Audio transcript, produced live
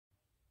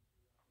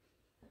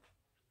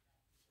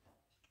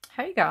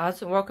Hey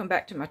guys, and welcome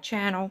back to my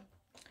channel.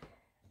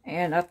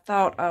 And I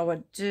thought I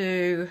would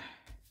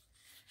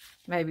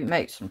maybe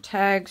make some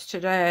tags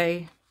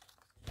today.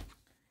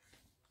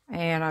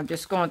 And I'm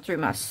just going through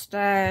my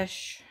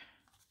stash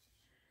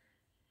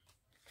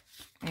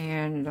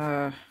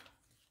and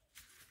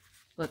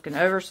looking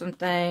over some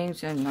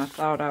things, and I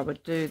thought I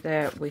would do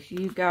that with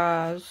you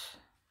guys.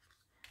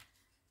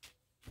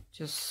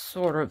 Just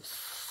sort of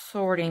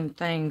sorting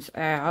things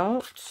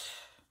out.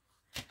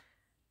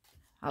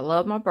 I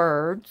love my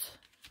birds.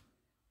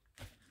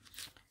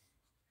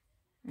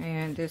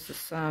 And this is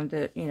some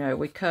that,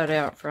 we cut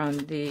out from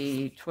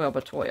the 12 by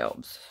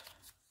 12s.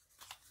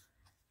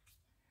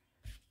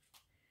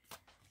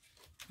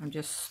 I'm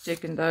just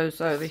sticking those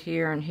over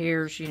here, and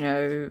here's,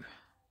 a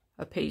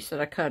piece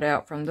that I cut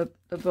out from the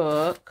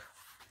book.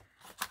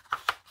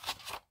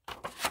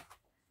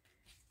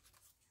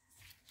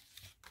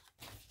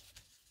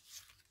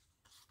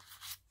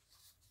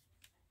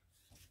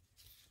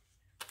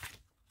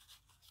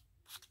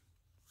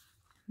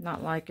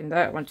 Not liking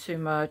that one too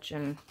much,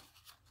 and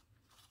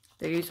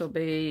these will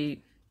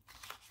be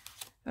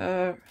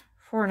for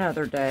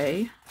another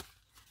day.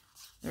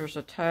 There's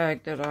a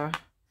tag that I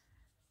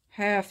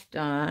have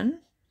done.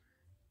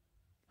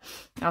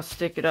 I'll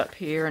stick it up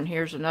here, and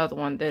here's another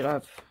one that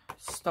I've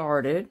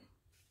started.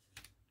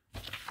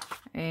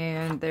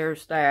 And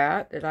there's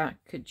that I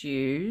could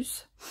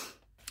use.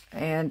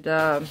 And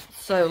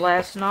so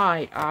last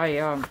night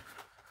I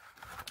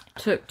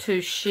took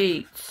 2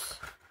 sheets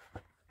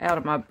out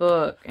of my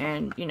book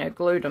and,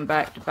 glued them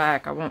back to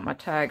back. I want my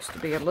tags to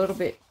be a little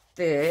bit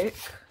thick.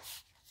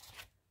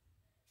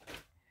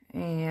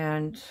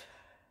 And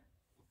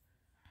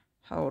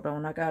hold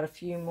on, I got a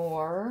few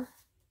more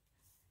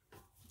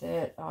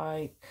that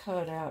I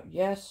cut out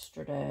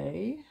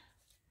yesterday.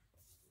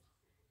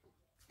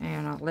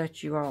 And I'll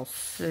let you all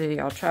see.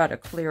 I'll try to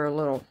clear a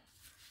little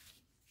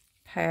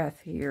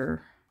path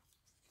here.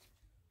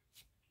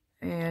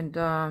 And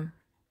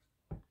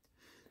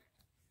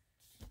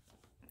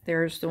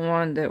there's the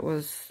one that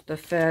was the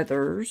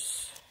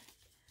feathers.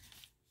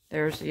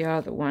 There's the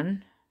other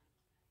one.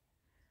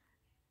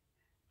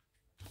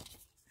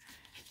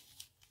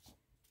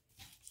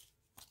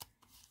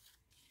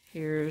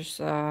 Here's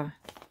the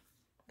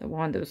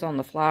one that was on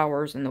the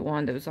flowers and the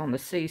one that was on the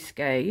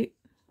seascape.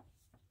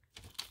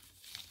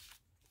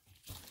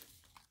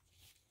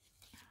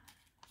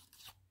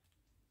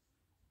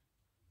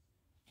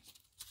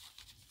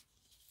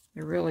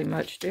 They're really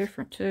much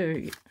different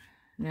too,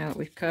 now that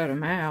we've cut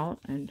them out.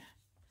 And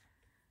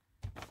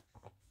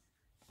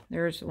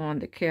there's the one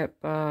that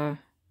kept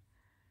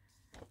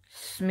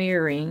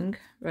smearing,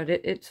 but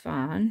it's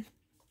fine.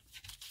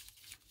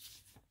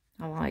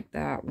 I like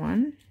that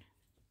one.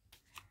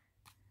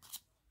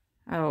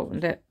 Oh,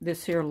 and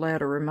this here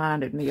letter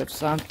reminded me of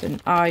something.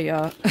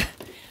 Let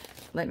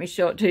me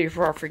show it to you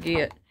before I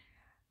forget.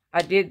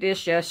 I did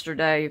this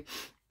yesterday.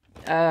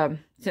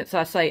 Since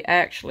I say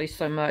actually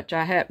so much,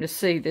 I happened to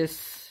see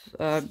this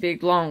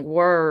big long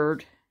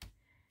word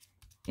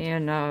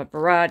in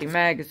Variety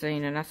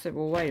magazine, and I said,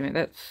 well, wait a minute,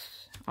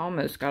 that's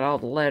almost got all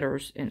the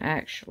letters in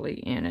actually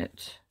in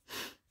it.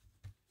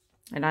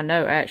 And I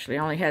know actually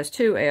only has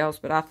 2 L's,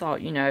 but I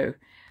thought,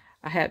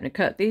 I happened to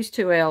cut these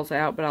 2 L's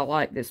out, but I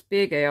like this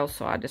big L,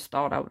 so I just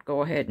thought I would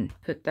go ahead and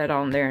put that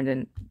on there. And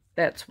then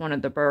that's one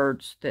of the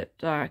birds that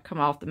come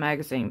off the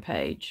magazine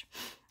page.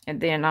 And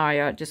then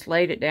I just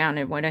laid it down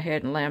and went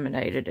ahead and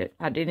laminated it.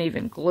 I didn't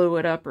even glue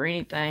it up or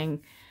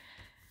anything.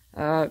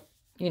 I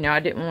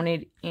didn't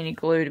want any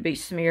glue to be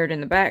smeared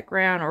in the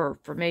background or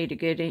for me to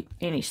get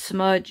any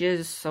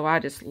smudges. So I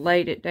just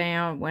laid it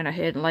down, went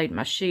ahead and laid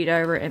my sheet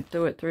over it and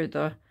threw it through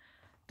the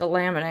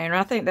laminator.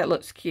 I think that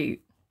looks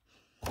cute.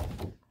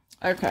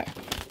 Okay.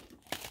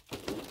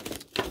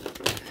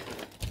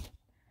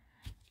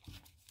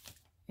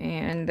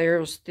 And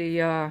there's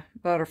the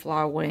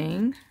butterfly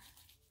wing.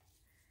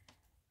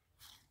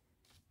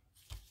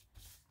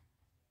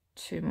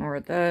 2 more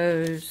of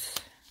those.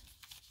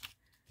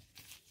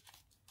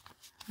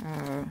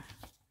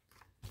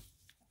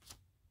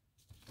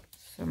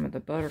 Some of the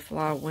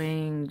butterfly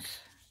wings.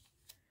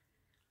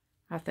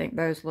 I think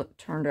those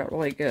turned out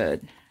really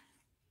good.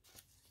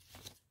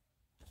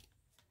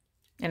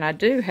 And I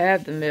do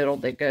have the middle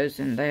that goes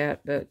in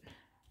that, but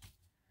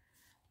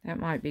that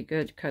might be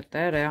good to cut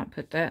that out and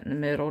put that in the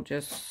middle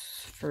just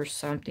for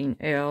something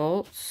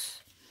else.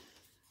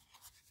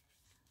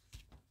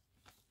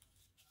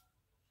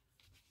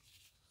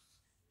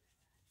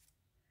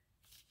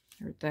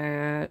 Or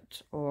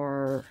that,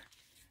 or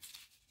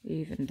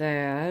even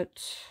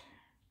that.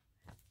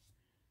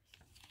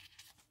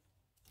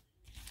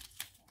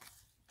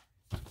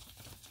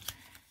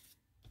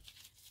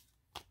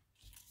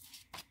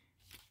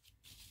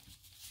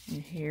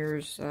 And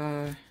here's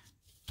the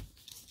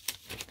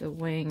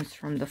wings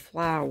from the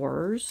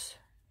flowers.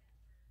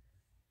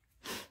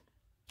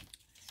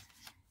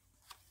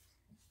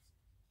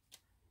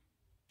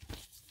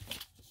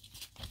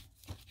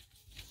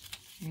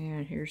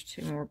 And here's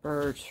 2 more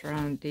birds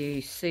from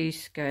the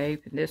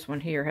seascape. And this one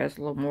here has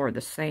a little more of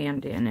the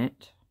sand in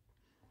it.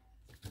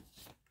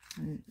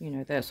 And, you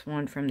know, that's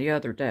one from the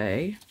other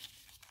day.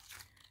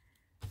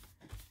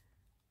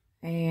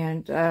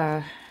 And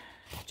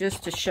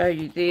just to show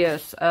you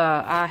this,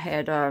 I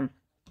had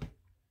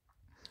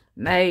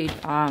made,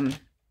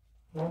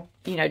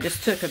 you know,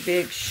 just took a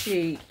big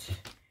sheet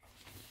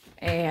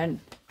and,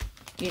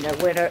 you know,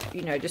 went up,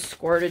 you know, just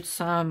squirted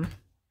some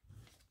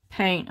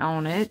paint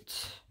on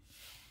it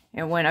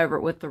and went over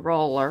it with the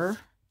roller.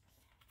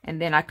 And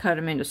then I cut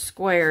them into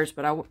squares,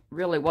 but I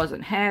really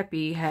wasn't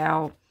happy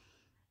how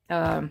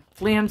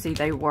flimsy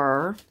they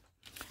were.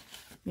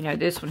 You know,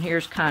 this one here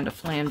is kind of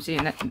flimsy,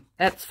 and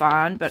that's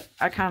fine, but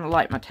I kind of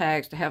like my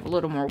tags to have a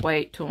little more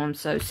weight to them.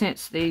 So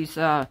since these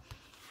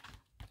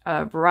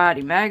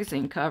Variety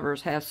magazine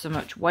covers have so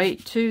much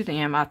weight to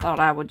them, I thought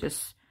I would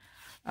just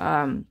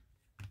go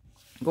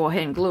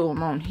ahead and glue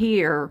them on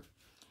here.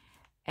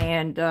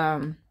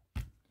 And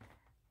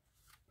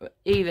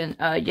even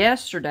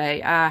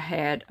yesterday, I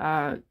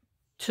had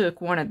took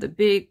one of the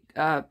big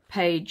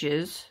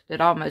pages that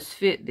almost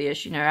fit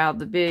this, you know, out of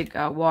the big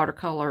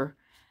watercolor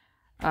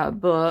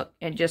book,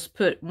 and just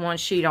put one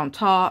sheet on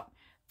top,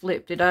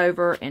 flipped it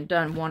over, and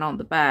done one on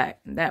the back.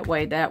 And that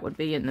way that would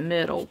be in the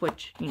middle,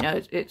 which, you know,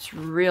 it's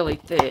really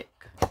thick.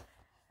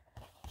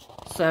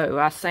 So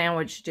I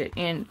sandwiched it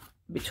in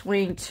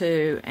between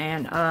two,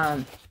 and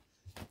I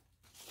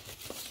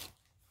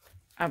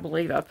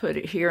believe I put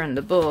it here in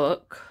the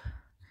book.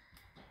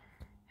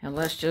 And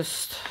let's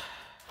just,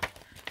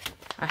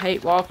 I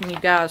hate walking you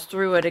guys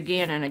through it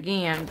again and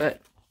again,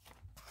 but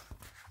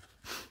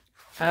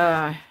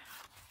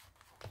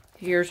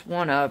here's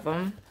one of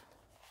them.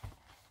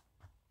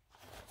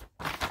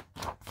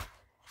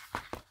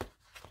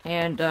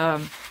 And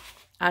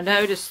I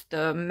noticed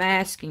the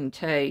masking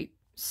tape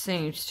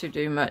seems to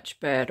do much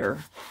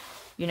better.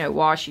 You know,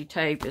 washi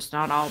tape is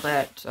not all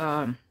that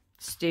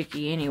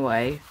sticky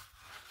anyway.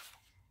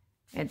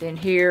 And then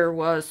here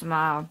was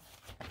my,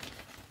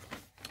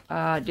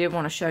 I did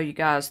want to show you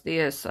guys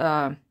this.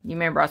 You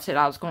remember I said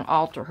I was going to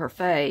alter her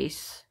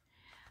face,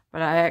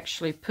 but I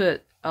actually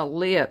put a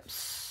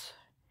lips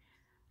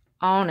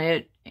on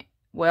it.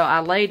 Well, I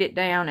laid it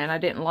down and I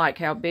didn't like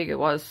how big it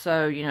was,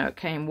 so, you know, it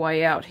came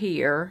way out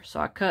here. So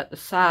I cut the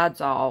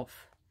sides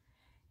off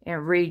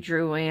and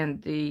redrew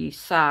in the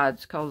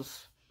sides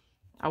because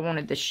I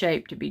wanted the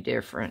shape to be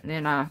different. And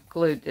then I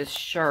glued this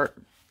shirt.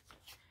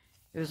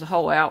 It was a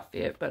whole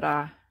outfit, but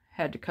I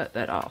had to cut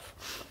that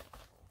off.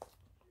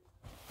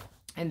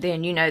 And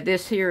then, you know,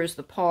 this here is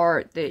the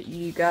part that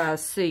you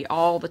guys see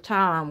all the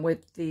time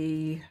with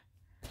the,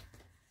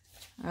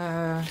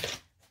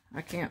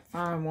 I can't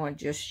find one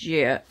just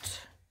yet.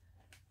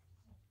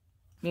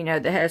 You know,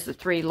 that has the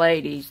three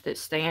ladies that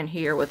stand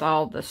here with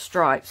all the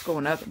stripes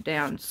going up and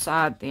down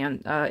inside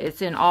them.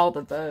 It's in all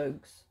the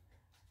Vogues.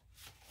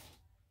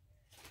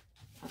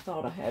 I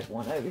thought I had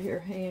one over here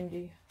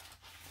handy.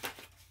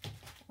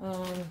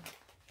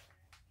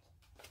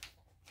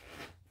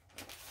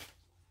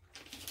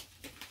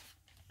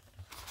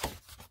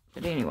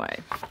 But anyway.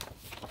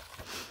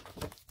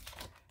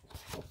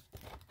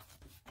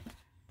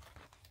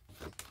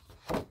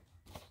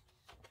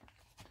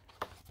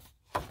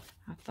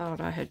 I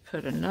thought I had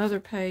put another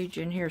page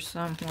in here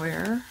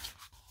somewhere.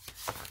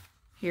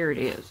 Here it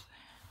is.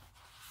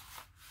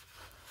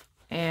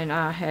 And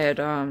I had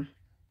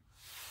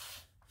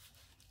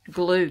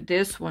glued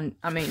this one,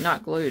 I mean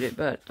not glued it,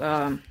 but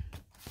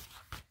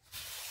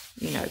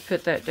you know,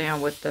 put that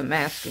down with the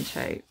masking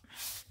tape.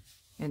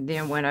 And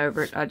then went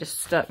over it. I just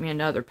stuck me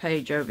another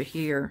page over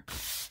here.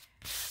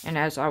 And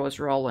as I was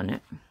rolling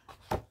it.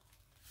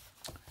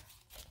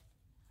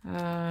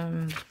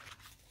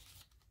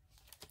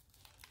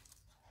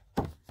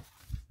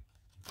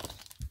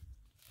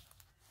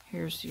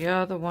 Here's the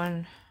other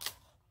one.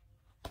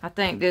 I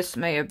think this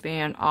may have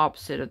been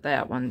opposite of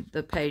that one.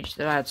 The page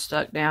that I had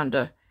stuck down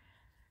to,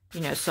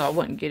 you know, so I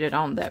wouldn't get it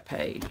on that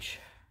page.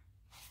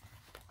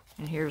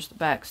 And here's the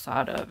back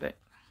side of it.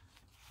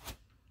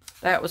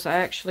 That was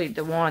actually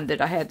the one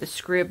that I had the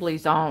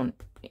scribblies on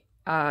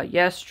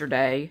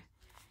yesterday.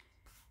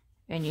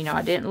 And, you know,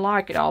 I didn't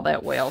like it all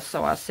that well.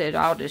 So I said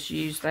I'll just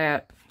use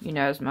that, you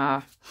know, as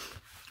my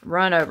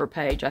run over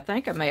page. I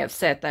think I may have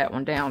set that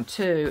one down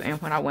too.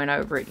 And when I went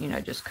over it, you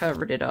know, just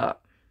covered it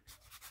up.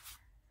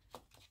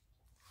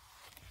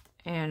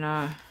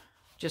 And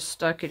just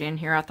stuck it in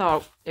here. I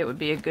thought it would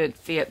be a good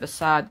fit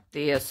beside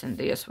this, and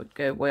this would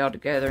go well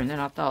together. And then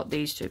I thought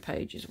these two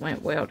pages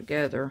went well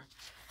together.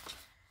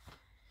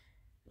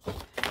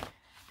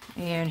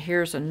 And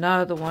here's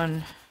another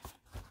one.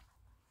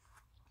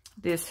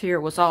 This here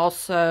was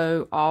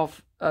also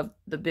off of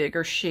the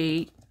bigger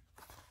sheet.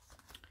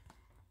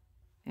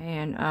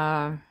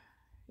 And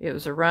it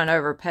was a run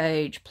over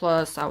page.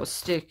 Plus I was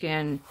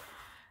sticking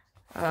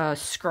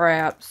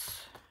scraps.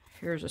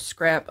 Here's a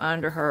scrap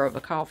under her of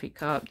a coffee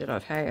cup that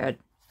I've had.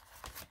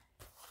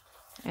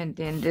 And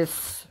then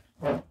this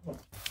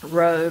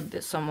robe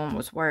that someone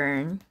was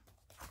wearing.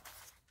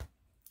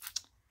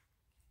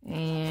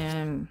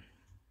 And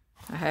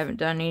I haven't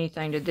done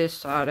anything to this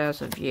side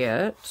as of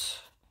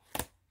yet.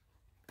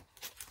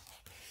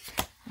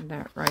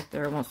 That right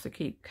there wants to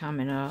keep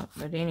coming up.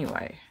 But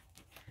anyway.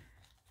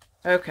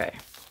 Okay.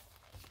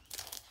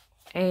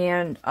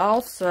 And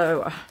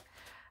also,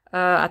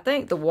 I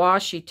think the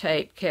washi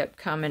tape kept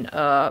coming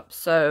up.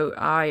 So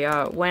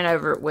I went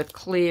over it with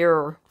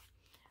clear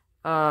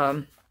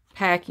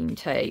packing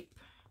tape.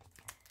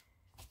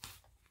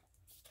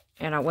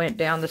 And I went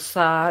down the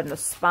side and the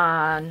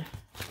spine.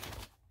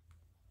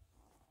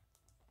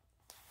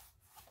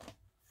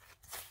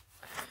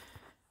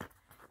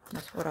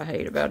 That's what I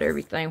hate about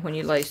everything when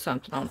you lay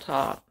something on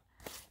top.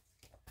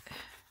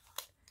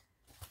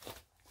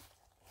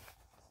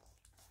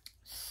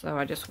 So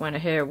I just went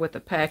ahead with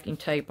the packing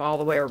tape all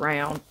the way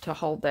around to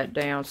hold that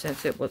down,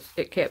 since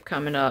it kept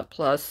coming up.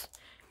 Plus,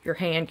 your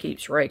hand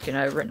keeps raking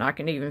over it, and I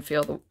can even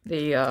feel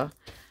the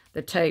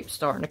tape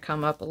starting to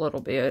come up a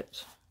little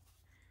bit.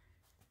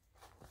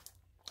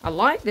 I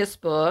like this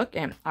book,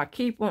 and I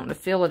keep wanting to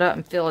fill it up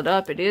and fill it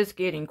up. It is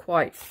getting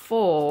quite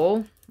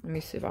full. Let me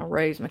see if I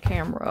raise my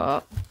camera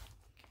up.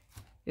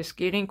 It's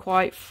getting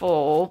quite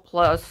full,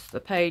 plus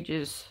the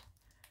pages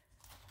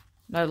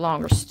no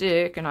longer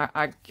stick, and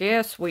I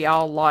guess we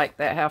all like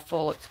that, how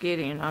full it's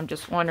getting. I'm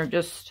just wondering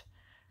just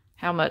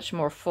how much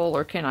more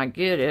fuller can I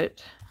get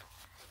it.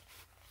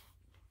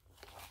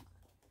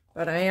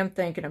 But I am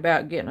thinking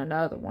about getting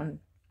another one.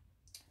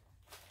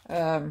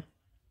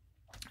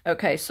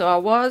 Okay, so I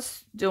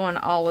was doing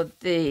all of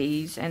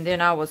these, and then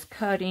I was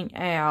cutting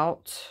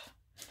out.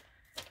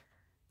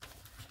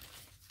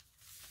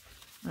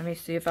 Let me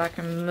see if I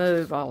can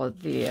move all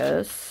of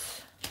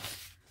this.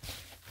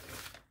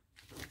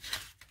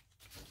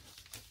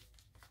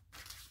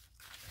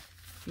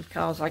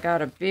 Because I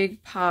got a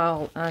big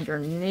pile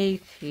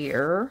underneath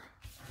here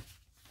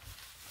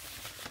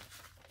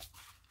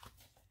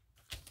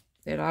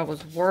that I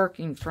was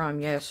working from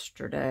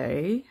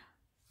yesterday.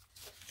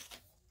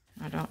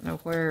 I don't know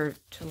where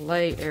to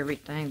lay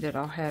everything that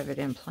I'll have it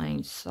in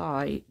plain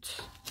sight.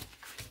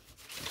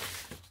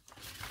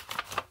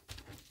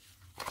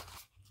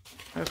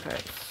 Okay,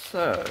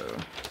 so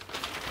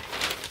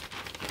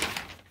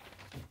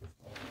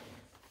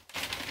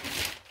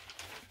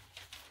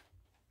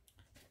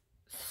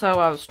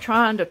I was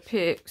trying to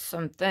pick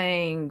some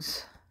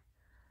things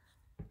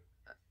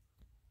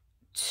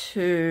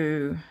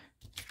to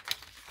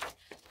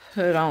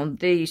put on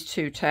these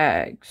two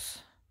tags.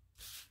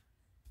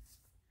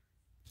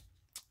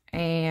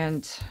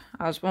 And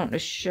I was wanting to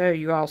show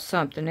you all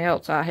something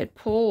else. I had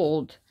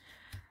pulled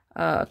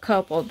a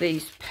couple of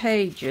these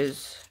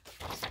pages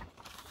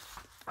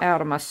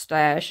out of my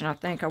stash, and I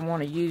think I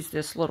want to use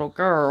this little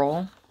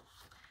girl.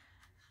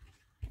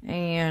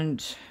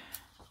 And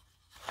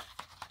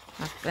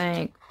I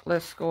think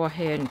let's go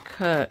ahead and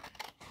cut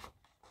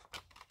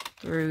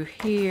through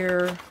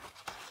here.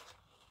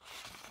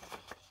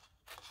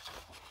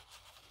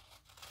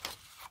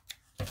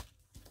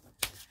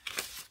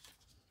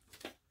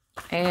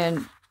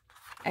 And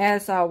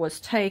as I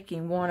was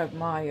taking one of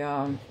my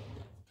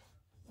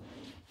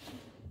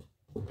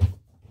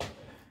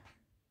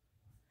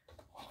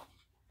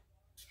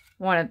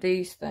one of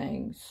these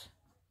things,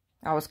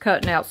 I was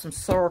cutting out some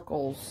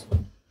circles.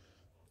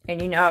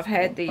 And you know, I've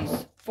had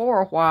these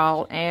for a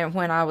while, and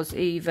when I was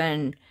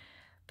even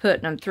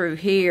putting them through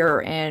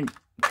here and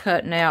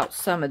cutting out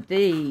some of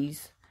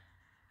these,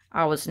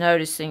 I was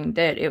noticing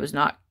that it was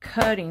not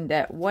cutting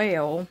that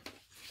well.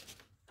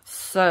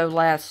 So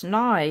last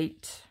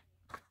night,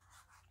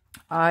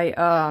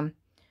 I,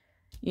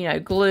 you know,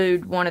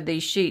 glued one of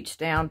these sheets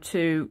down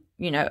to,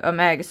 you know, a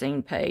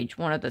magazine page,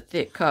 one of the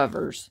thick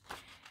covers.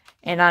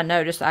 And I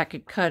noticed I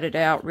could cut it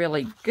out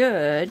really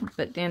good.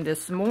 But then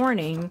this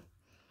morning,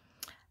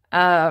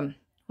 when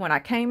I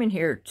came in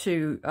here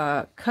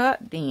to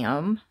cut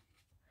them,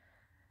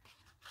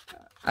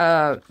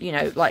 you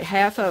know, like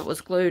half of it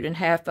was glued and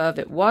half of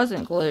it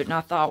wasn't glued. And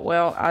I thought,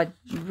 well, I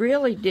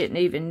really didn't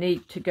even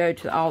need to go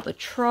to all the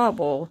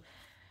trouble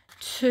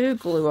to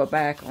glue it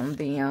back on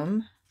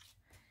them.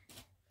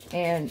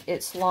 And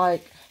it's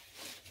like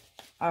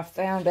I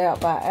found out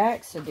by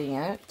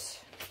accident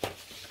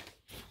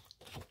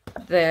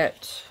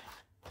that,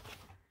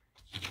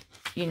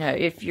 you know,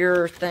 if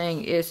your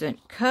thing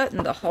isn't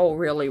cutting the hole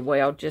really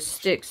well, just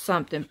stick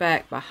something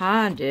back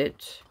behind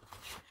it.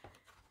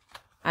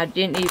 I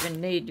didn't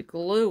even need to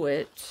glue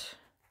it.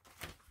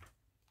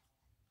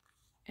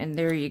 And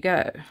there you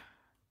go.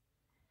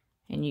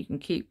 And you can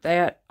keep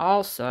that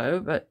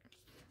also. But,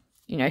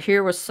 you know,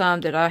 here was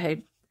some that I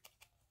had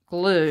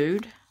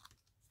glued.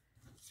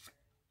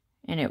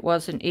 And it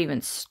wasn't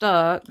even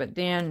stuck. But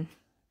then,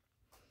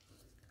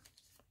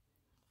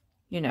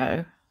 you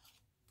know,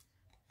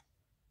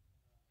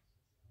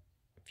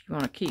 if you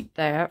want to keep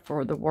that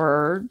for the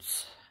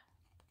words.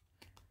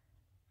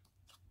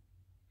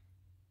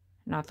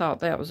 And I thought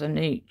that was a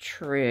neat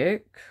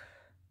trick.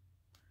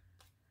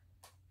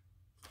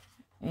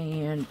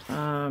 And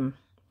I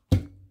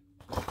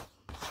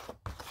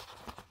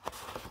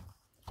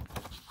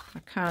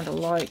kind of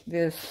like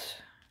this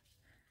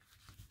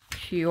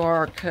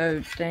QR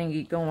code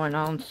thingy going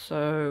on,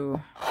 so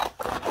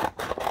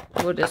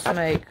we'll just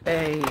make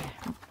a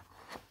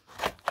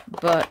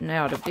button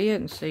out a bit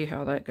and see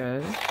how that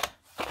goes.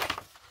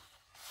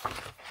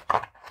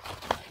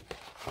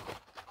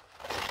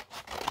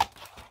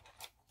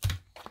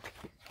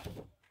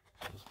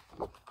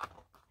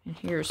 And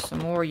here's some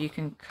more you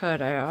can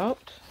cut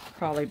out.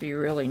 Probably be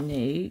really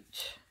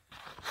neat.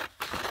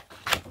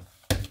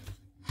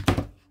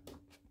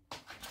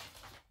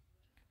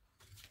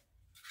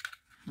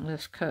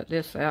 Let's cut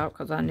this out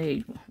because I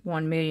need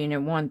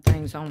 1,000,001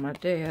 things on my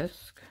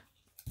desk.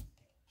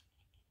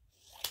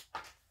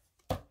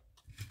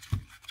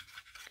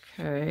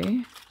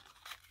 Okay.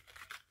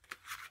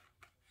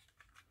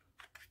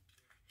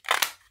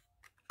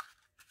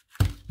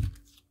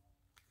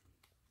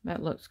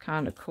 That looks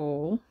kind of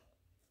cool.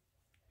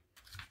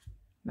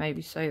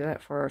 Maybe save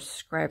that for a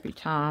scrappy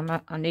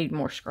time. I need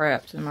more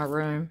scraps in my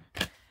room.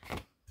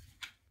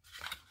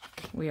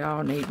 We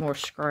all need more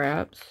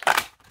scraps.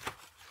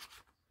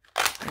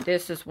 And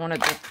this is one of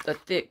the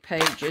thick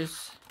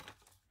pages.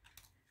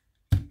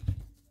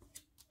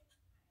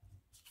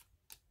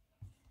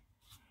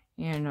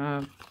 In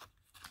a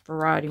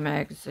Variety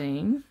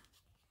magazine.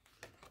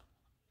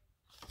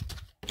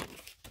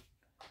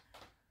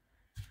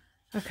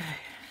 Okay,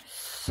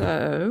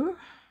 so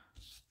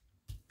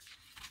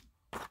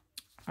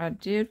I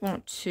did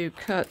want to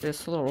cut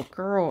this little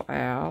girl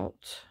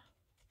out.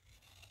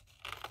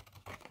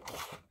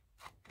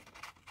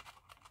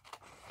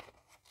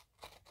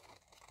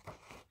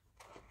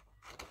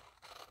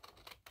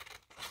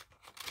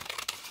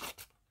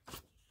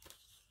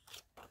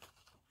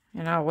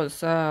 And I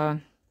was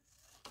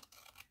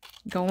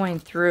going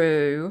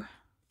through,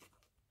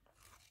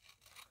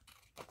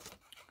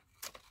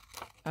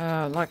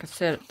 like I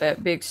said,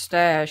 that big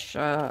stash.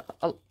 A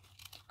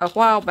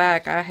while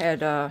back I had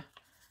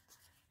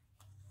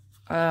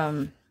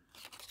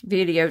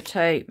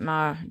videotaped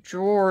my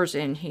drawers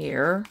in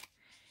here.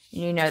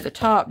 And you know, the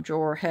top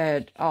drawer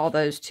had all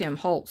those Tim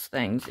Holtz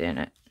things in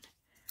it.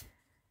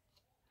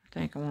 I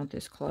think I want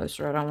this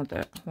closer. I don't want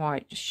that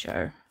white to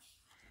show.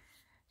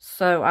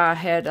 So I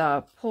had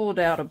pulled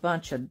out a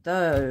bunch of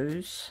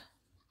those.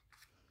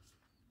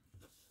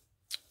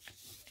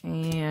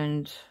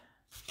 And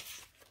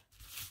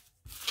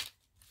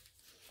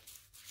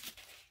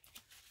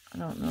I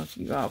don't know if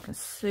you all can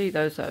see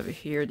those over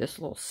here, this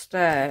little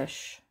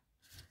stash.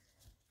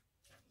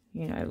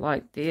 You know,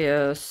 like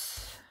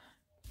this.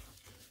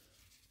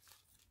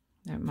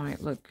 That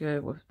might look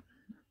good with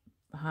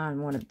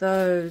behind one of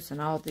those.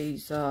 And all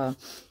these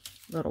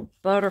little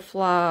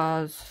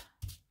butterflies.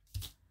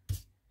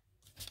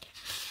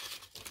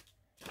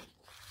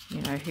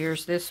 You know,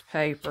 here's this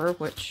paper,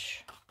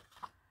 which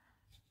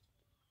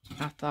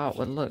I thought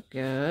would look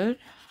good.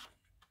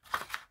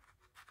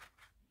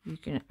 You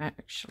can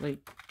actually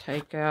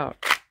take out,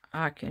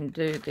 I can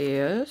do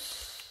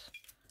this.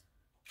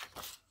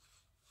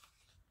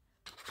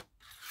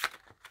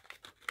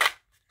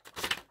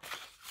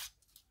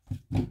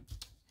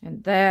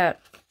 And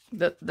that,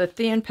 the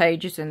thin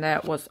pages in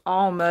that was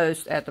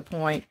almost at the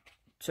point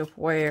to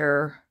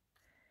where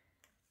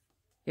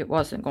it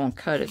wasn't going to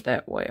cut it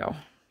that well.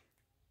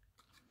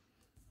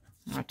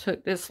 I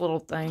took this little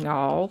thing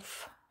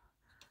off.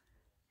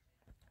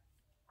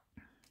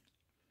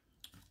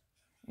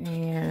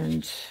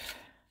 And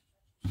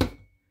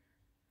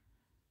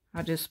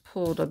I just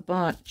pulled a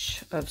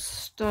bunch of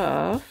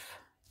stuff.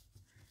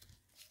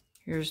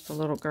 Here's the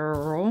little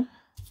girl.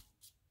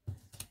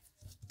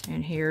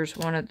 And here's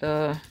one of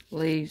the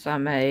leaves I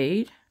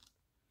made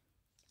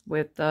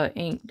with the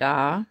ink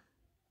dye.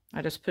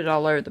 I just put it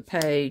all over the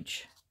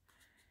page.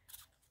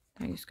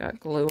 I think it's got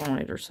glue on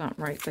it or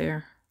something right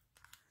there.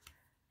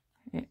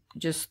 It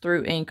just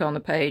threw ink on the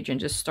page and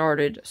just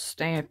started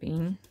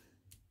stamping.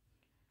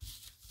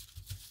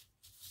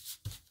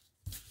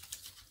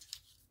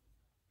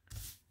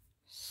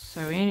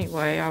 So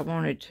anyway, I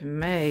wanted to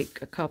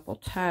make a couple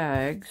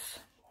tags.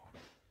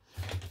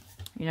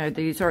 You know,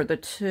 these are the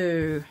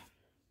two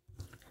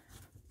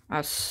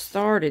I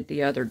started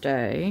the other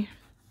day.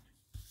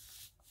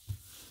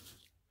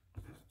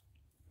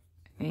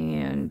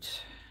 And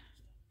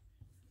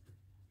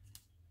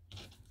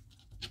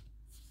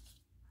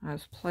I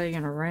was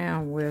playing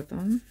around with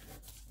them.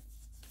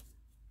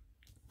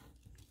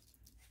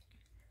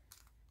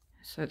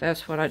 So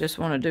that's what I just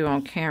want to do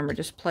on camera.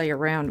 Just play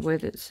around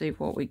with it, see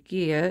what we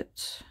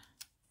get.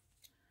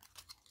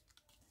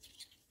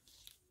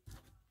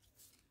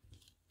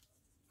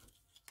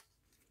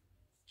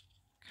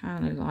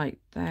 Kind of like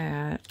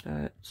that,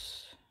 but...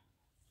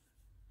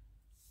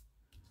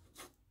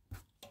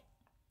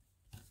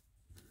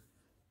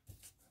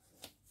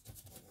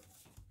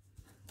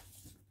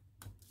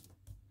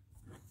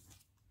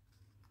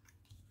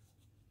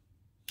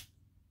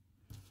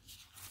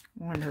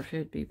 wonder if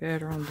it'd be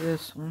better on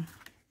this one.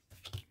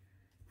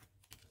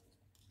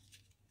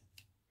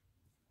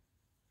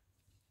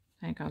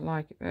 I think I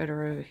like it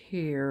better over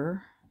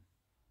here.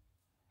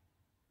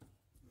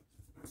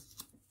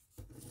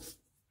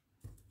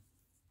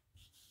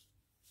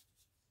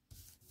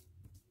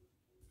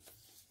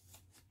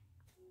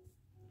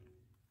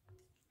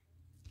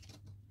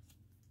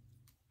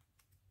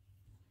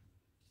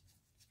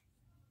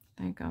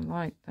 I think I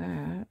like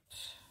that.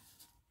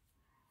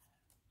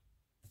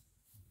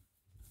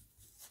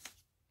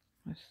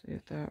 Let's see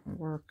if that will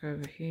work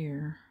over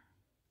here.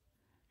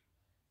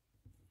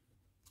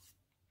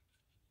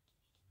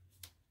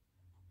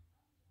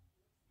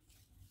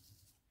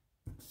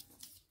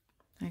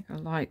 I think I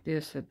like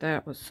this,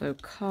 that was so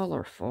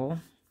colorful.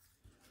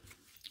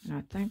 And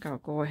I think I'll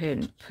go ahead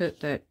and put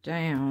that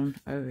down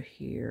over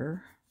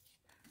here.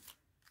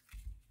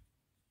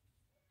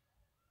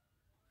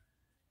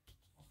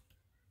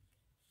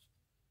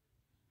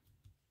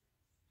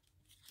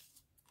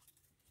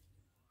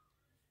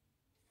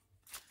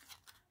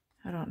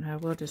 I don't know,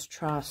 we'll just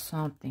try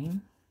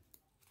something.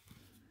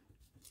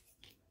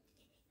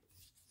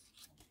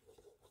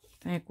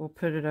 I think we'll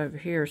put it over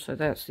here, so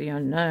that's the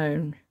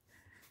unknown,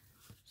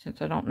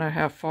 since I don't know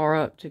how far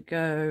up to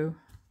go.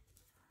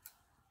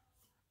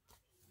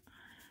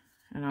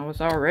 And I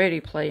was already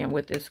playing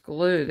with this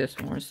glue this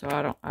morning,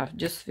 so I've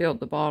just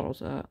filled the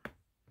bottles up.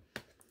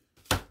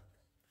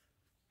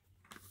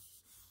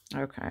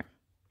 Okay.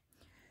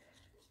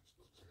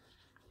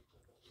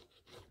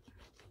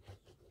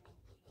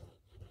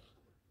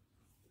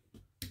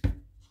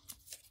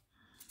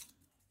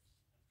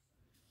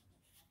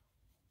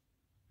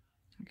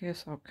 I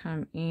guess I'll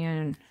come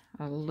in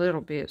a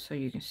little bit so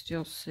you can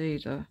still see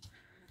the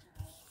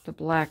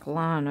black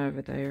line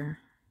over there.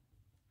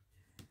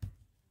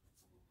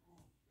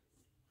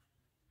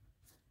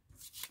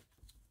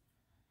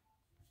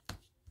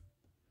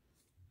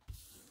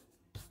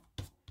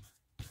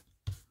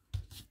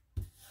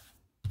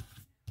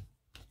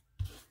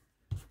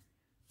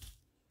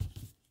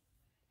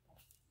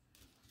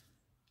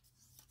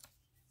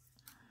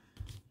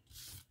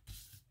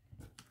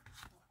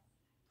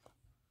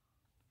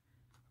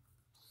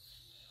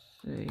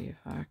 See if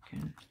I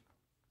can,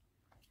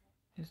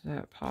 is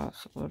that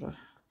possible to,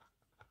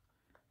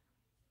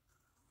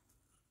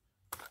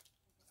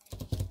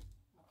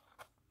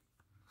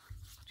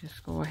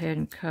 just go ahead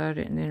and cut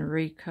it and then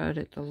recut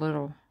it the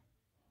little,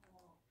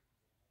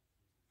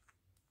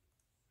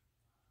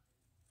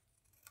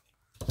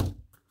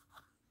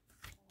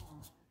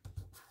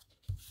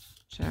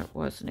 that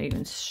wasn't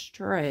even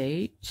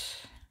straight.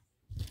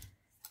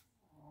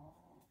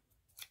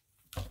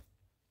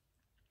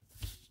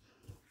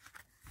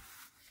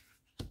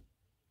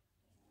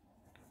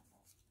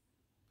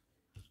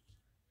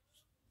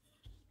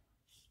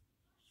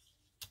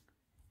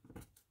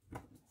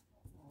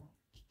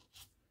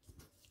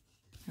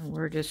 And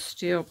we're just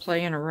still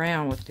playing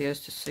around with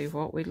this to see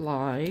what we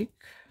like.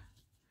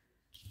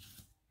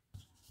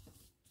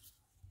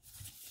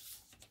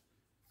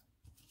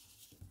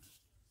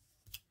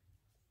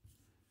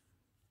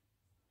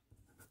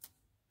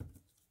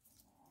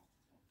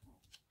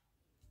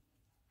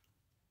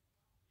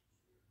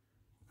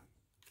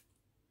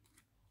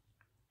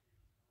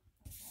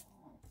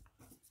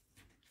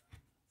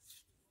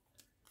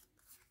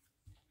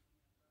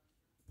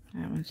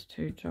 That one's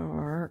too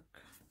dark.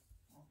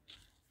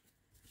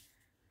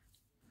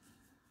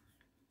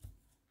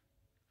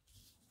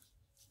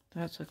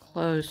 That's a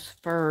close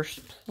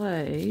first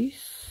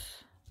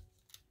place.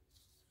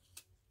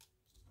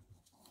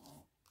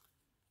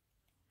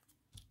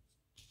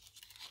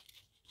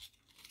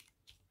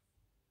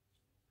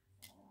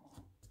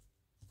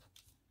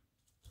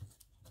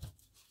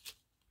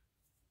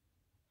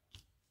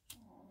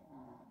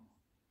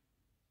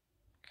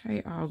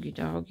 Okay, Augie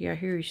Doggy, I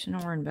hear you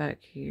snoring back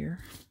here.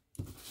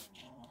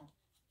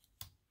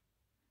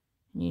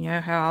 You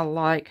know how I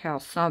like how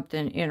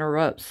something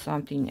interrupts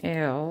something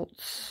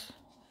else.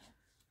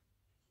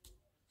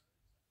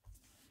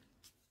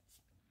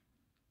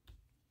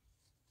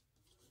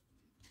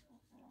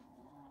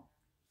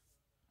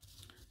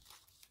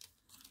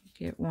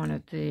 Get one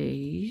of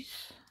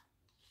these.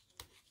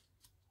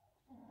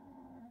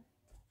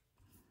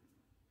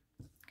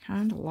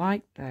 Kind of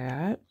like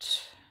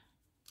that.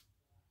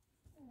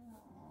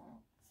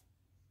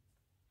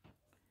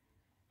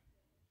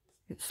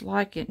 It's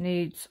like it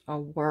needs a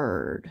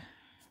word.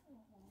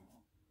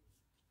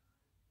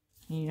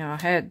 You know, I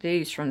had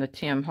these from the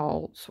Tim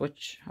Holtz,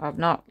 which I've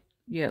not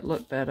yet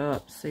looked that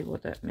up to see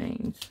what that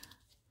means.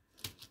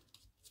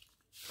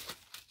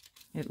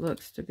 It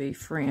looks to be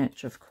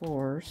French, of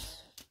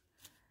course.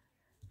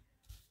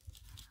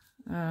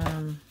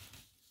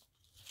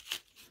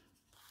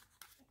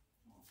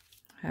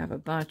 Have a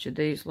bunch of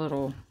these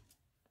little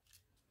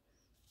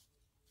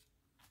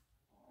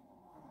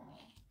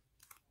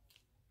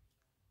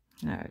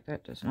no,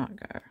 that does not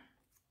go. I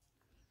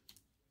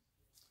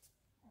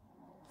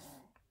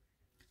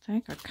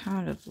think I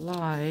kind of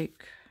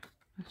like,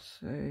 let's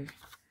see,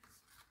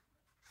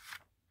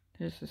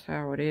 this is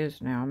how it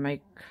is now. I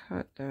may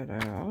cut that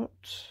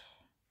out.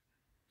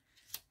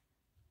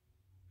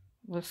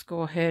 Let's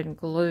go ahead and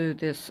glue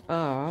this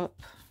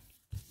up.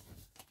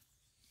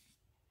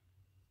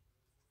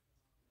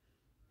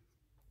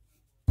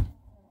 I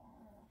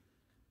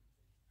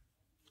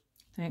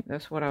think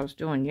that's what I was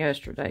doing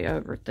yesterday,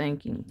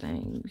 overthinking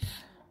things.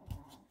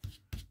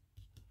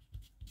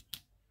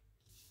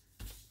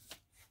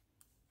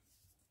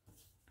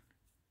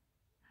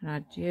 And I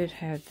did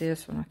have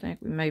this one. I think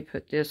we may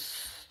put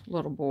this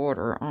little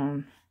border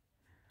on.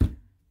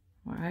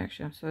 Well,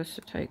 actually, I'm supposed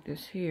to take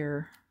this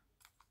here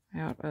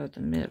out of the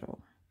middle.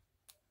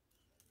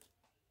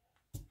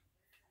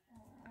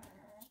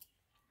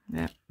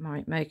 That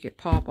might make it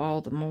pop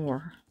all the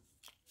more.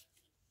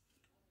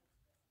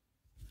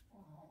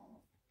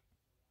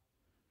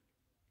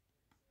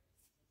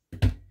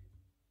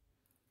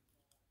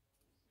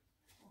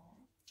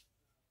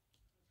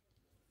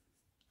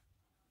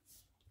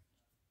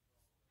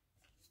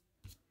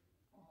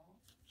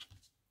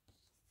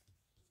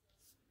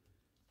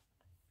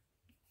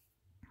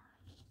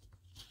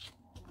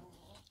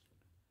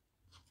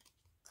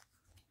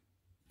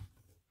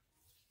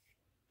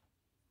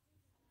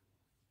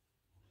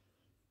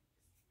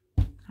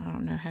 I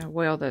don't know how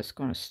well that's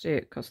going to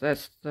stick, because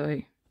that's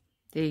the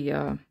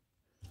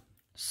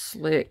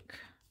slick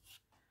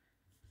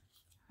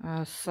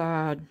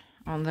side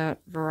on that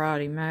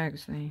Variety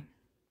magazine.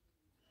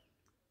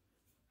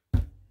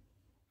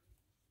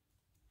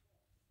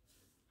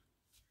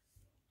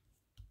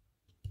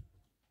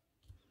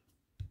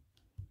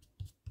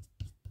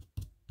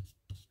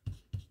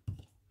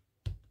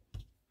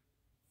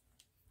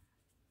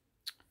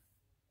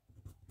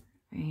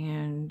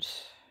 And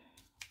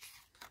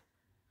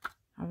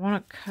I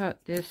want to cut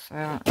this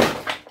out.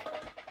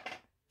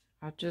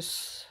 I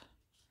just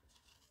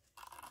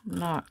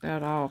knocked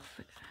that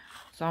off.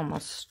 It's on my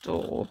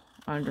stool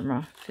under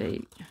my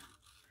feet.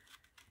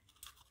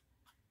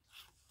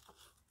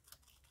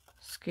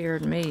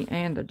 Scared me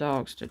and the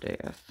dogs to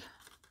death.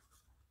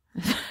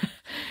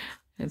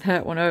 And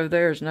that one over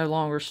there is no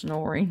longer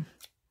snoring.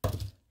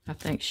 I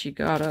think she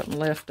got up and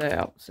left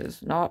out.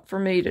 Says, not for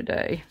me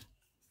today.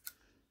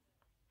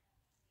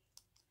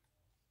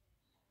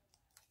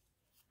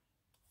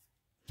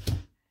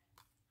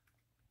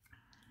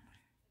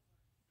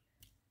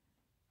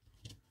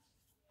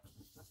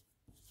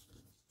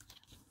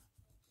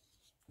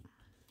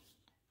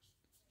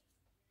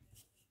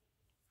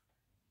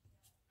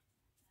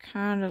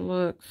 Kind of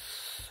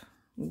looks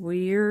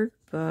weird,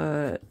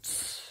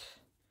 but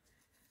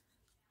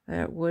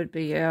that would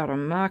be out of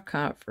my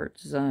comfort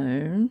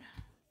zone.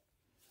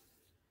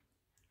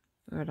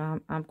 But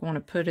I'm going to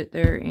put it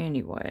there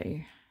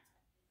anyway.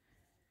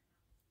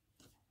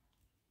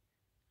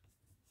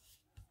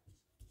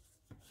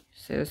 It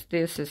says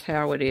this is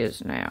how it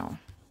is now.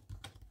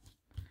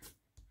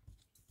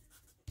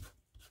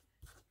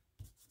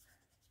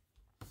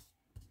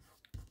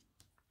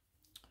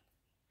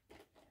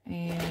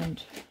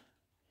 And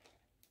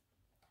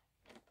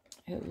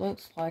it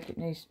looks like it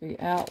needs to be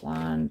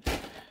outlined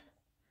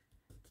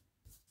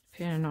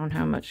depending on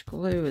how much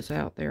glue is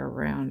out there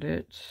around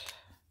it.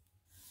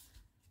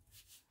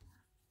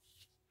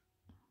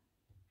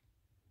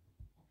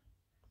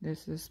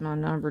 This is my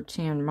number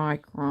 10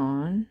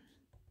 micron.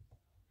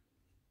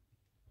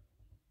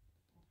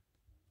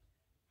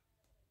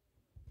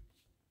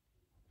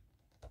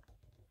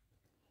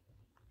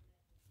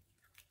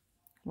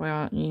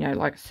 Well, you know,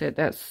 like I said,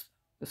 that's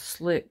the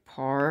slick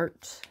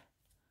part.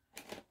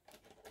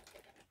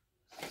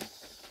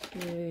 Let's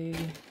see.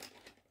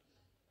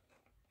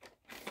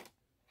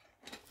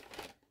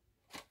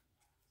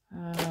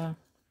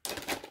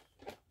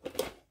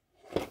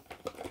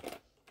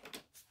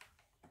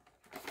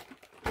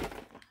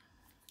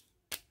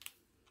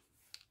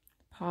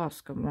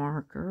 Posca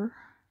marker.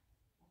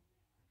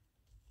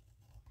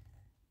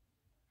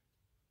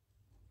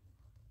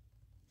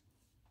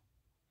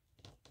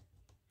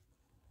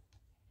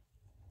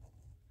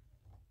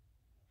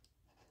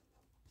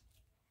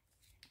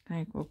 I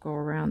think we'll go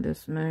around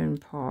this moon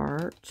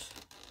part.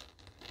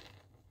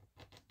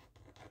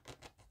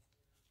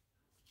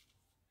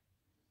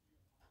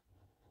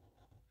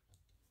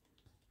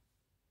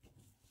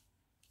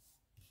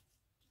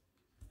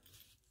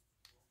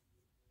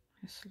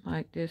 It's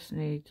like this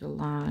needs a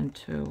line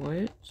to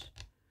it.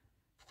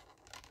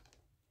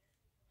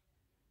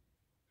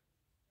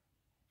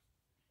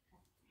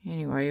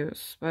 Anyway, it was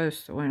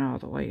supposed to went all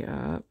the way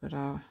up, but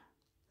I'll...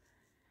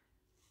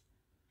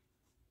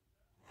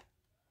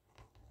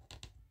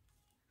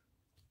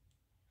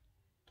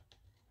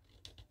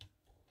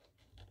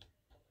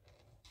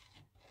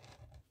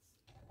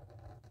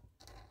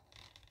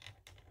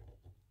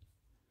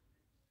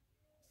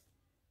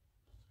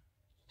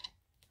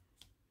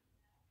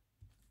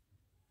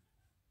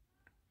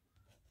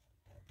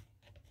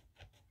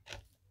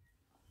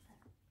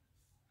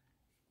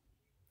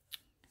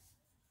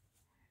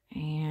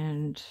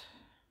 And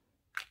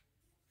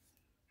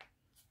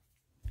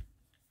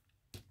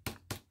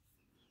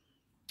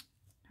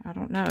I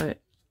don't know,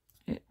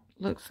 it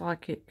looks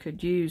like it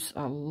could use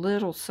a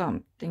little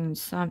something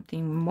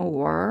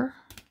more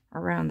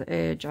around the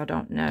edge. I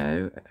don't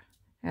know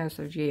as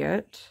of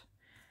yet,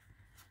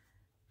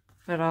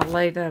 but I'll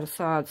lay that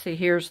aside. See,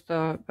 here's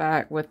the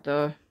back with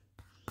the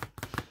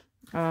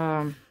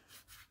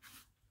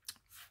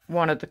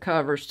one of the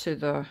covers to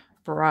the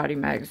Variety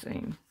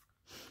magazine.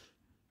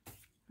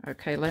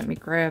 Okay, let me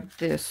grab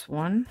this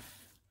one.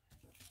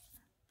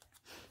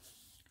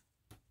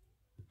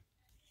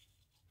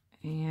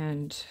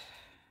 And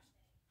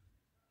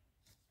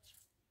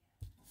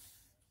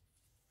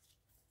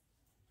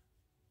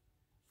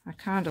I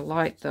kind of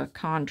like the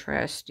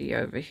contrasty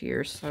over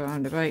here, so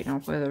I'm debating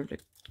on whether to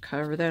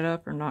cover that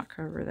up or not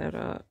cover that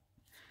up.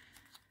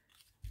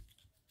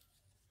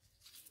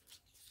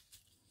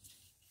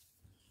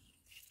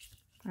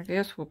 I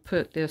guess we'll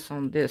put this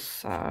on this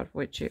side,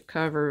 which it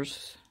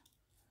covers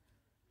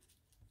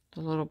the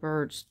little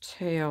bird's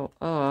tail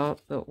up,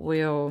 but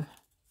we'll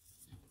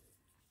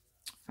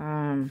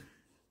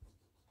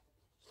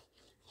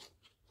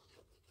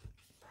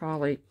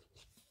probably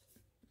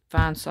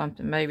find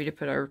something maybe to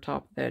put over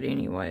top of that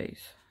anyways.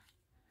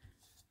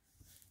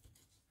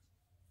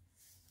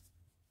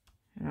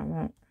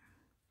 And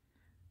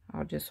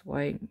I'll just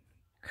wait and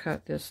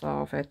cut this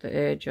off at the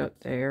edge up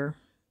there.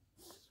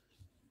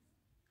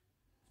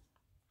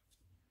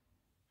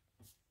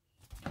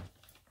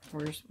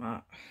 Where's my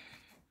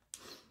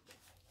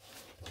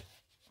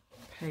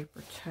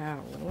paper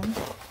towel?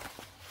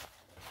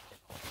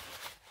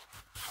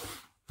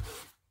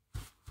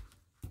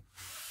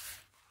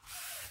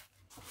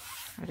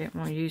 I didn't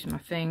want to use my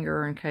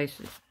finger in case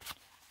it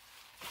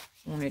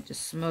wanted to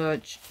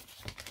smudge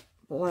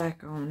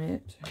black on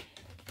it.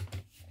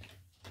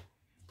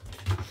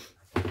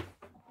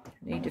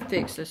 Need to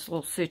fix this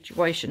little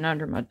situation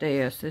under my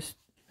desk.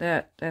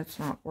 That's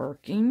not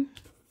working.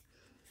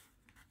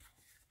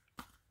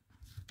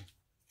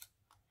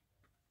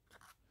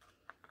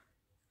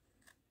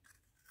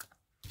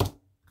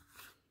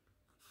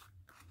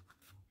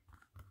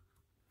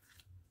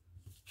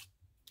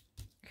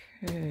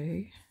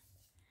 Okay.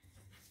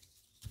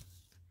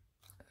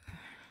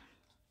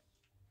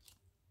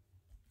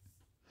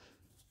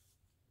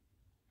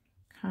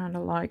 Kind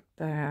of like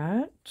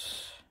that.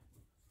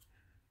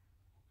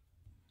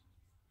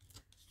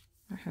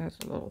 It has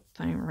a little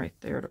thing right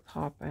there to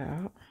pop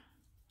out.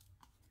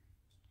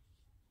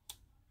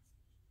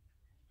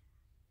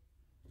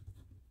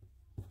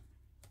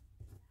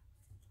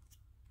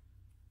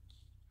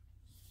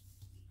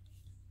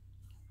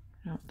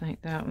 I don't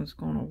think that one's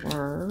going to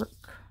work.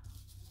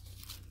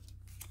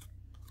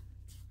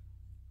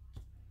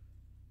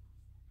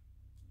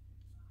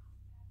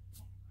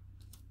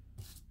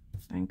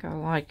 I think I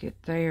like it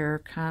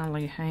there,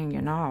 kindly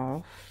hanging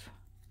off.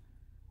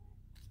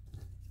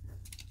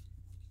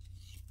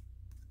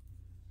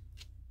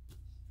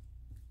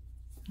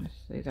 Let's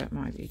see, that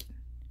might be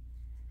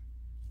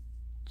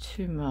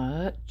too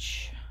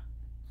much.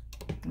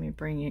 Let me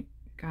bring you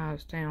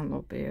guys down a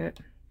little bit.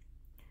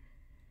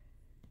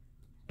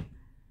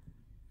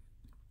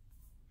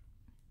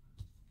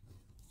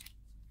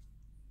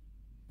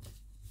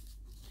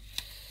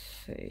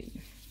 Let's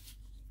see.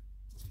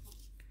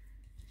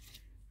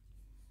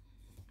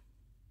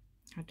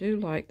 I do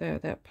like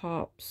that. That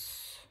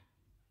pops.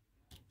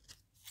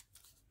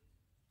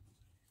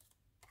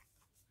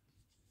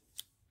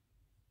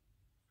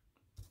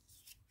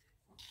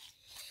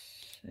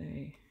 Let's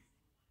see.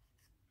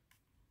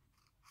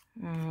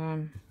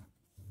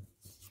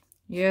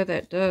 Yeah,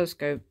 that does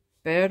go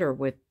better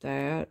with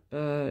that,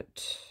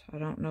 but I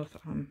don't know if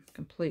I'm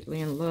completely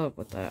in love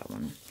with that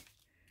one.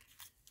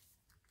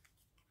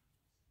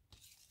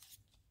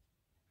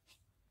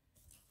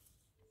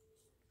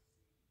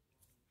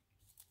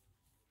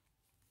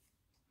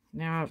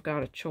 Now I've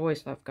got a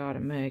choice I've got to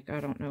make. I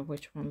don't know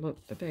which one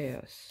looked the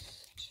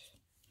best.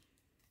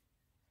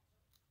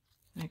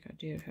 I think I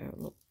did have a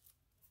little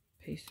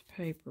piece of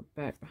paper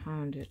back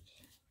behind it.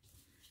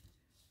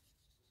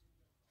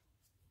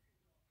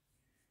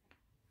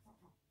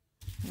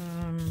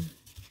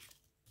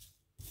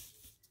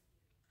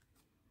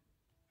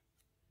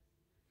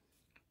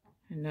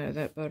 And no,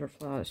 that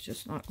butterfly is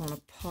just not going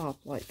to pop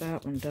like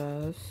that one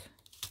does.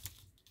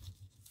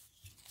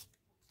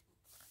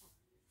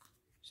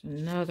 It's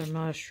another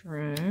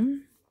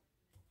mushroom.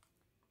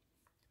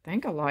 I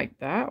think I like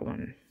that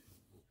one.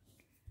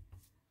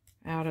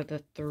 Out of the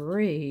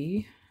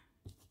three.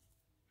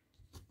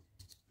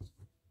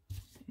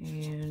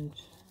 And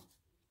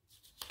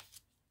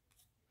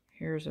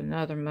here's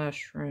another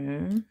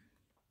mushroom.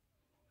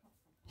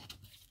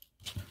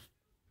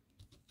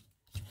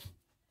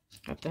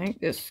 I think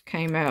this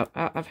came out,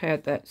 I've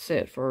had that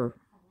set for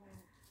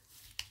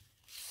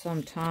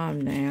some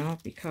time now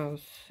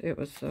because it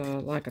was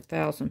like a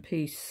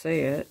 1,000-piece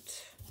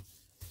set.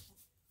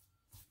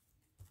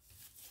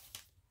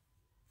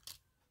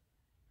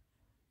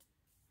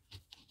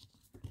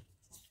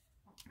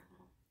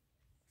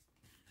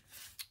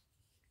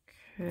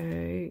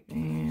 Okay,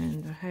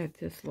 and I had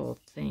this little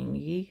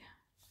thingy.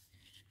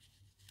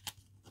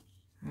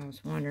 I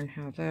was wondering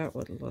how that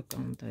would look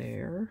on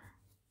there.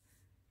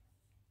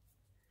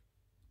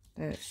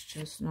 That's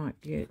just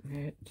not getting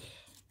it.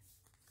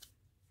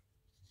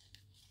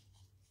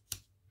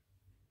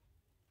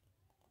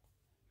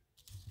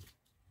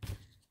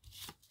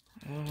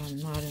 I'm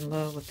not in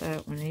love with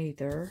that one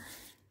either.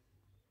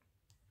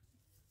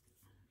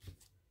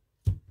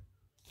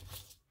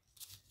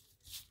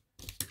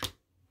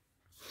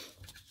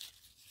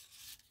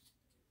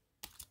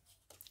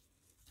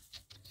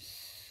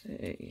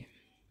 Let's see.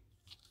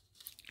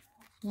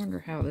 Wonder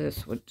how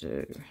this would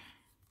do.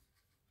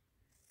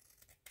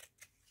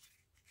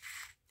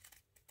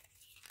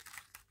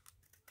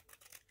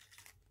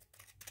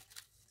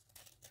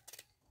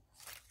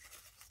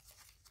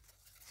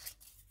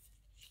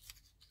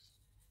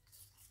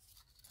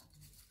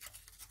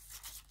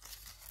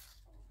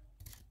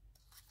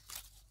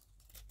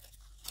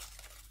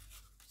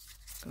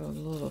 Go a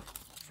little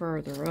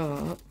further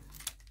up.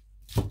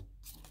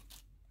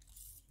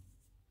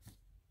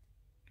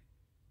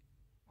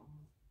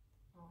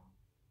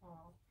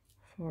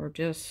 For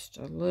just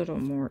a little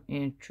more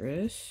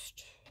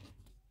interest.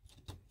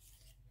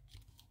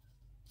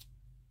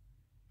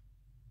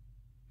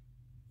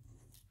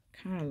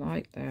 Kind of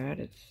like that.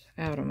 It's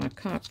out of my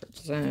comfort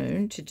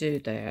zone to do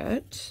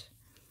that.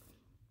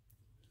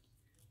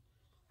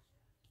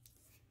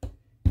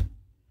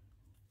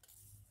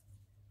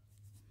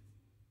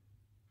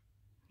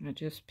 I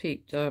just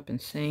peeked up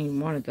and seen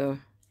one of the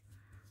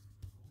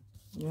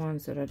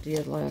ones that I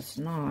did last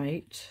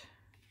night.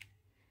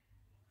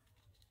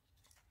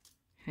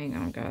 Hang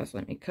on, guys.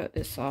 Let me cut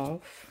this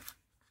off.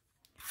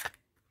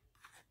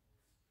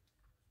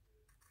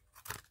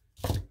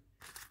 It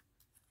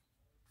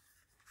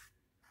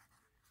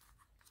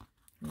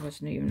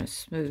wasn't even a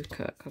smooth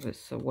cut because it's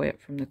so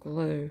wet from the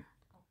glue.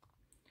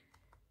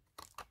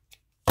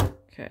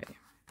 Okay.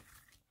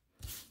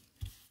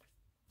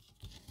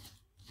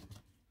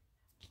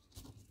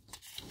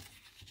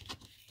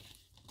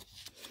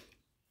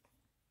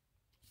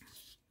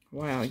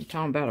 Wow, you're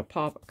talking about a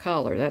pop of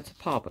color. That's a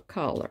pop of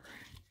color.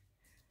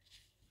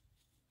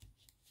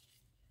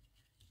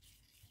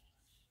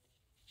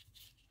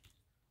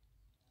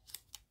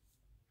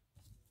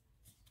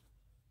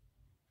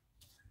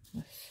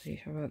 Let's see,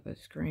 how about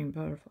this green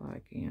butterfly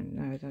again?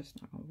 No, that's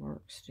not going to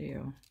work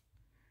still.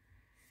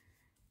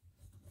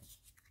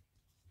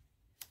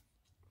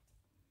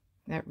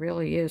 That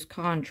really is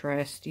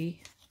contrasty.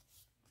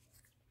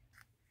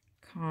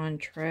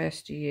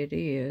 Contrasty it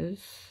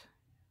is.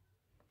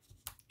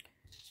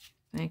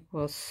 I think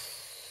we'll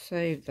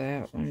save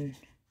that one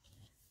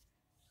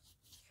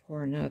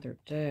for another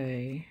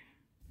day.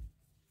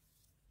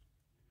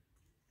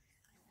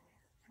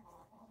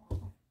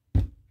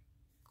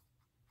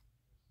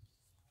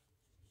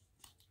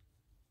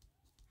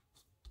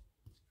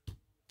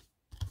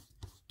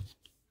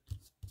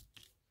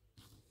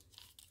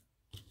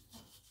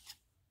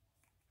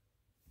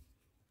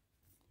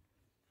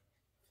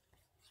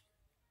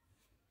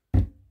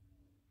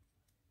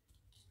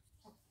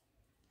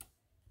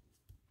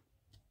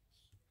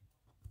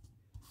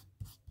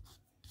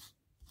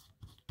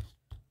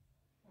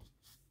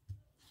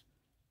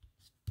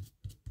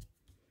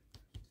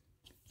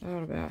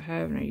 Thought about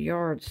having a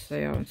yard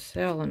sale and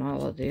selling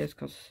all of this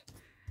because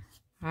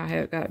I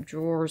have got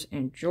drawers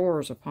and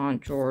drawers upon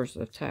drawers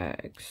of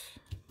tags.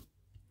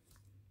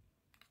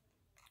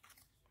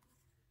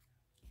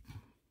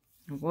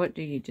 And what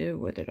do you do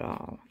with it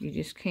all? You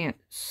just can't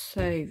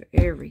save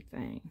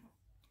everything.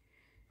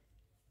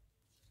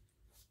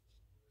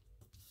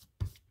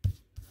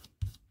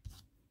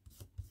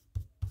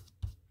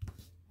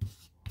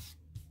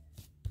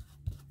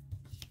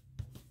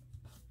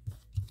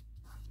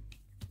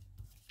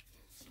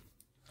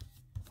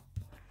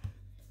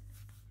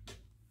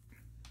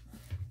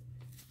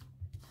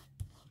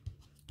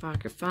 If I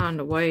could find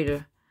a way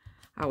to,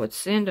 I would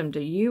send them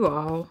to you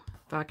all.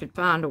 If I could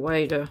find a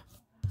way to,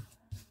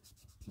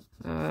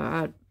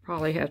 I'd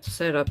probably have to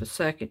set up a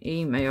second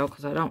email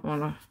because I don't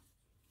want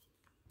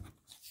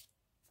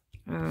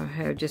to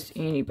have just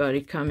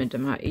anybody come into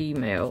my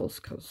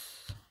emails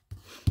because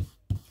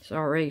it's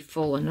already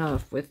full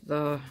enough with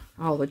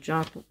all the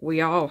junk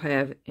we all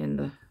have in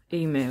the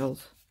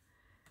emails.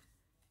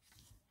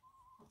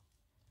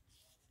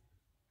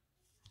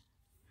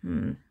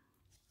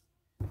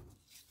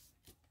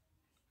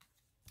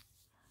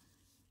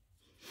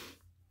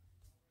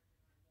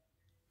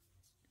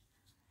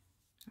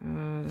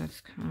 That's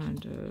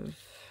kind of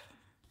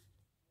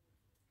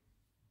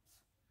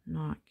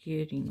not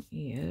getting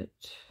it.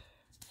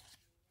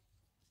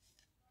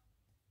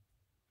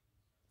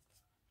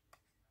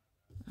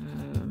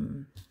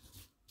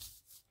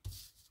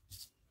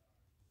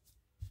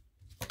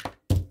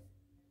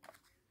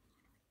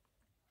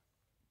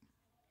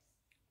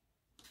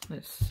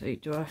 Let's see,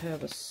 do I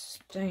have a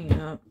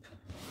stamp?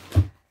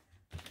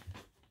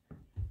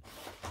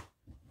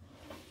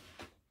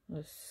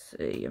 Let's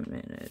see a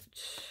minute.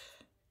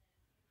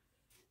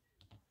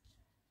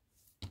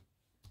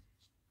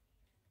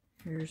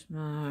 Here's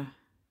my,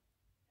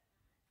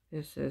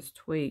 this says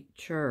Tweet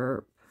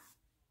Chirp.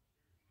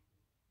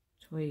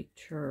 Tweet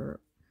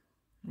Chirp.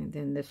 And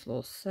then this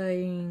little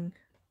saying.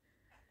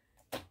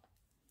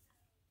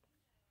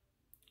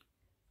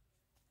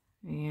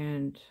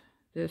 And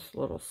this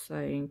little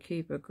saying,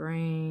 keep a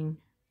green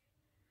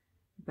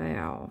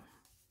bough.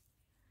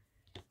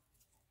 A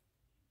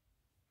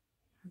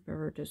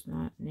bird does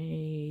not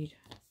need.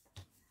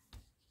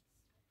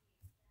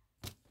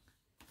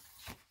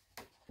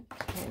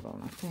 Hold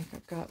on, I think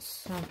I've got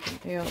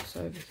something else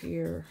over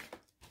here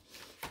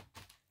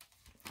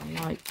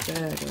I like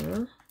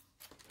better.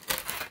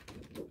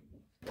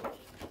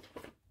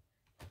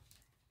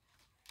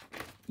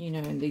 you know,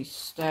 in these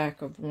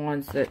stack of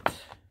ones that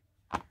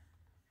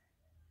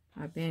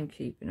I've been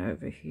keeping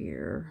over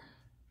here.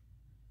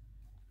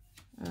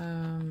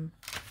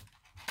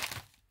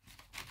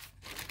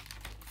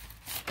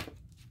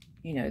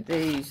 You know,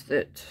 these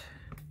that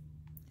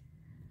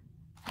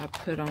I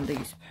put on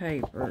these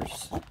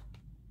papers.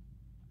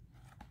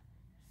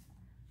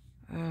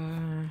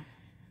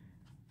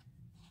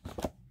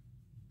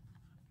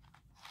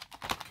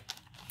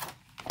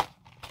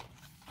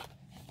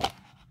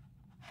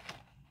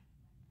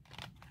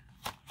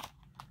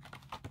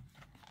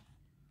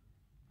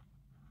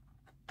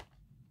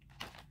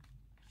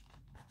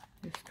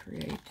 This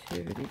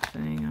creativity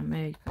thing, I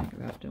may think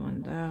about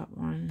doing that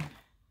one.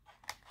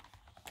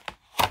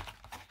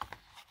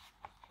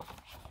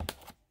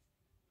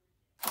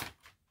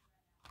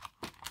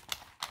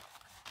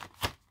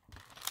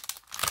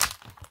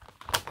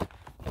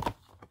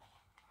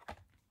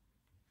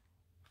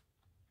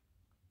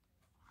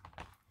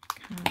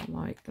 Kind of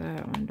like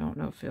that one. Don't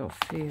know if it'll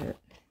fit.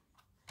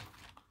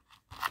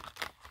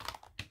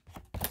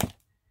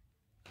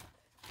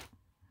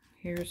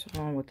 Here's the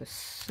one with the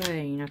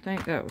saying. I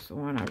think that was the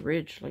one I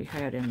originally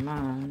had in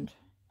mind.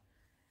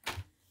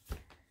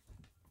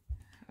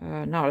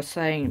 Not a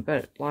saying,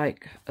 but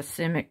like a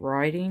Semitic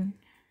writing.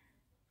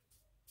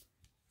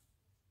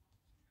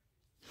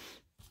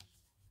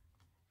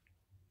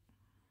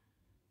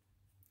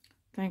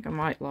 I think I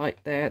might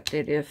like that.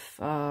 That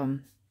if,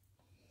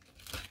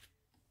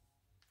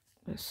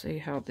 let's see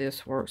how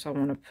this works. I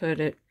want to put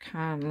it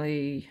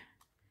kindly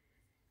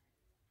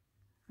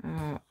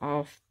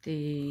off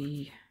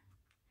the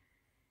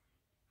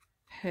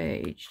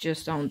page,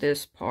 just on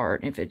this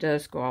part. If it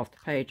does go off the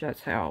page,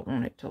 that's how I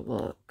want it to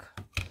look.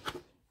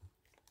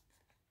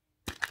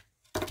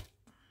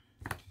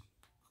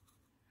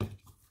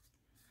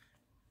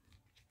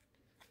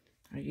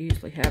 I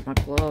usually have my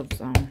gloves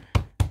on.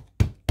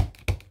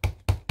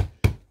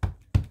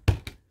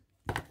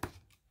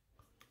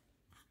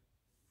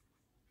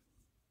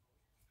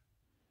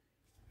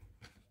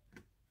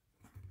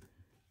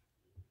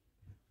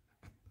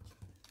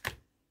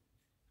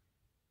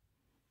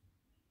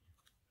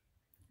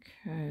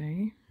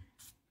 Okay.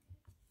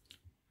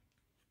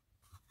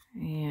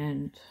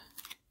 And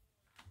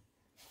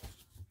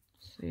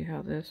see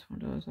how this one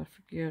does. I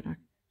forget. I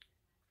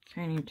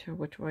can't even tell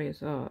which way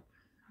is up.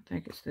 I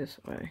think it's this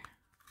way.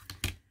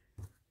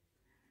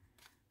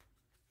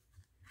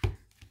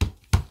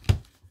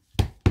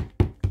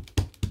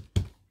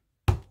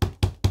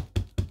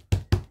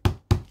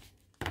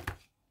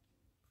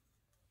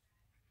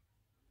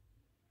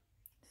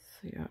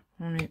 See, I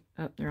want it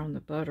up there on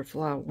the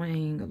butterfly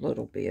wing a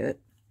little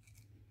bit.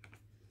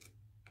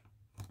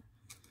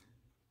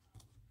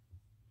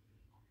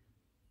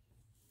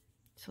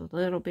 It's a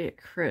little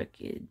bit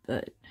crooked,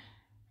 but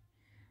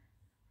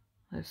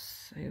let's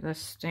see, let's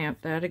stamp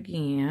that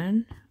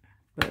again,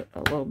 but a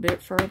little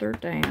bit further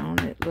down.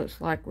 It looks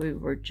like we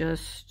were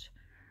just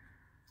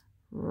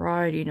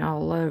writing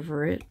all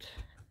over it.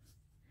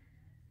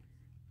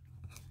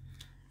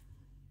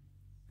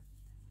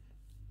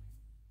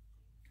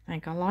 I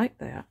think I like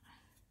that.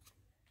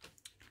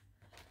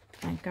 I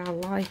think I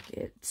like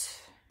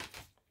it.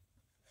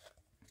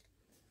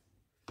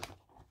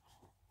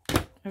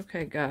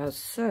 Okay, guys,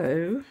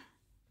 so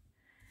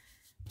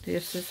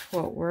this is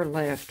what we're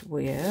left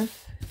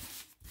with,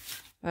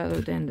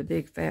 other than the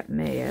big fat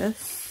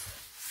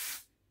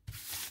mess.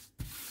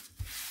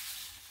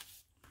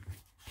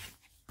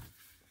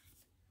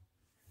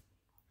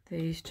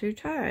 These two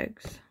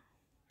tags.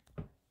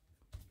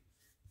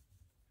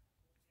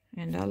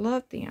 And I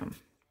love them.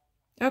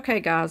 Okay,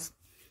 guys,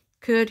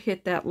 could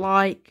hit that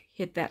like,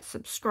 hit that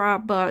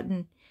subscribe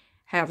button.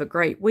 Have a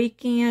great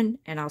weekend,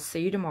 and I'll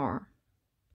see you tomorrow.